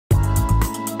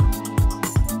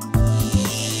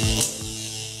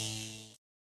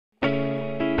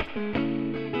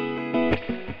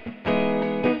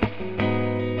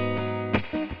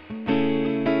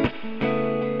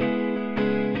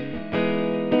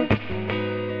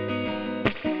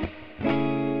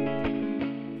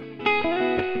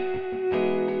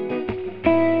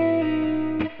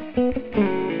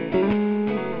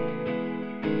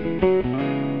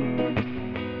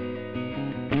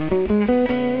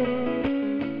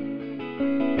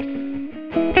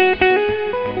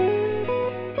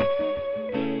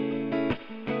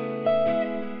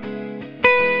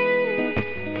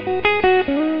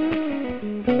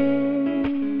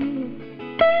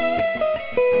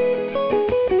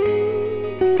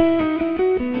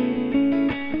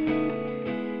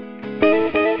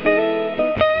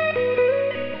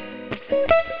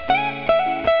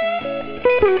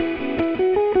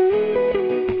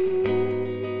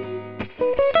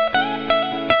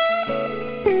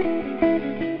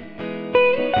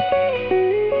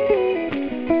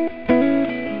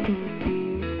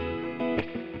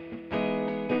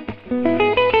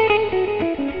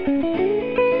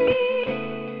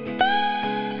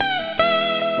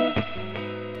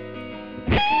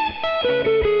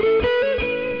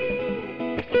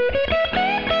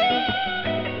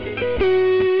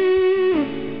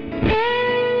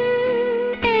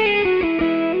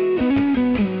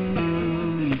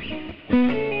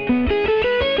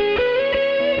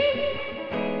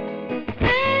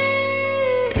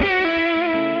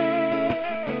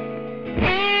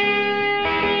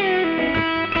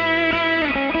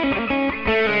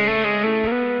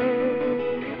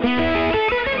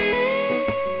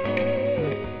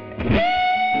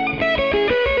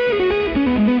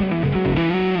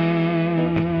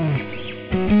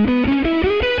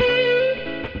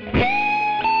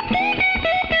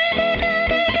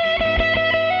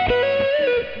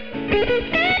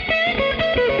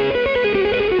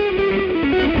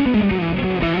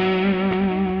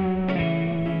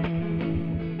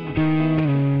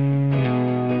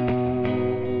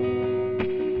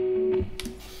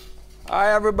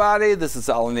Hi everybody, this is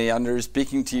Alan Leander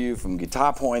speaking to you from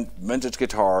GuitarPoint Vintage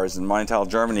Guitars in Maintal,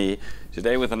 Germany.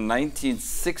 Today with a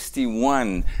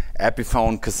 1961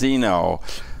 Epiphone Casino.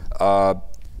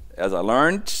 As I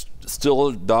learned,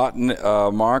 still dot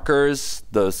markers,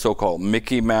 the so-called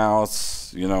Mickey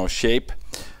Mouse, shape,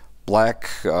 black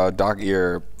dog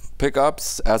ear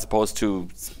pickups, as opposed to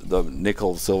the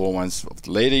nickel silver ones of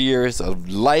the later years. A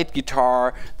light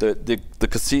guitar, the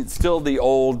casino, still the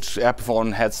old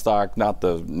Epiphone headstock, not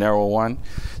the narrow one.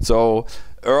 So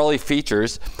early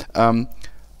features.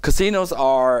 Casinos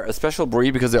are a special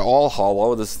breed because they're all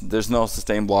hollow. There's no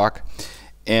sustain block,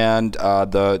 and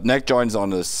the neck joint is on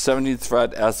the 17th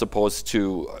fret as opposed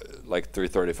to like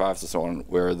 335s or so on,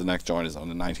 where the neck joint is on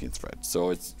the 19th fret. So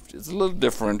it's a little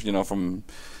different, from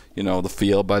the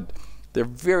feel, but they're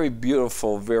very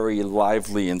beautiful, very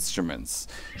lively instruments.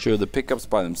 Show the pickups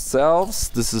by themselves.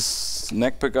 This is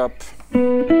neck pickup.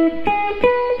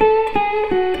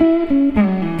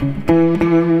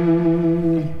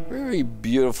 Very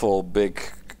beautiful, big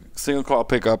single coil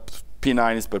pickup,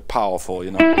 P90s, but powerful,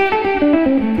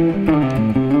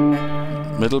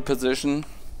 Middle position.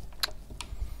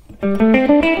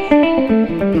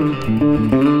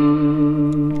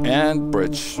 And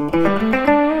bridge.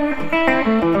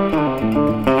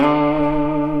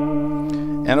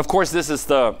 And of course this is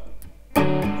the,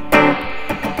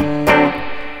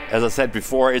 as I said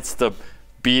before, it's the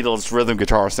Beatles rhythm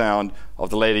guitar sound of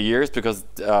the later years, because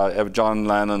John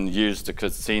Lennon used the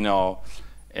casino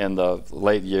in the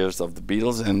late years of the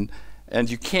Beatles, and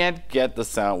you can't get the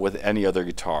sound with any other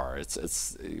guitar.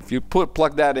 It's if you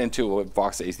plug that into a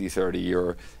Vox AC30,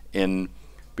 you're in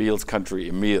Beatles country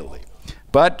immediately.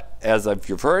 But as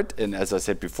you've heard, and as I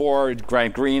said before,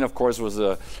 Grant Green, of course,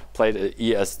 played an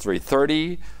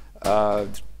ES330,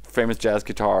 famous jazz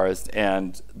guitarist,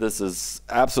 and this is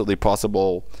absolutely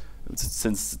possible,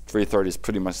 since 330 is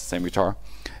pretty much the same guitar.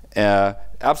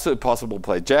 Absolutely possible to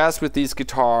play jazz with these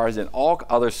guitars and all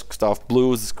other stuff.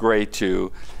 Blues is great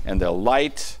too, and they're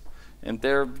light, and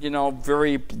they're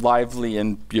very lively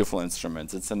and beautiful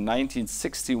instruments. It's a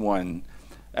 1961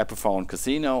 Epiphone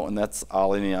Casino, and that's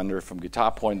Ali Neander from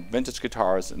GuitarPoint Vintage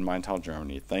Guitars in Maintal,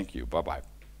 Germany. Thank you. Bye-bye.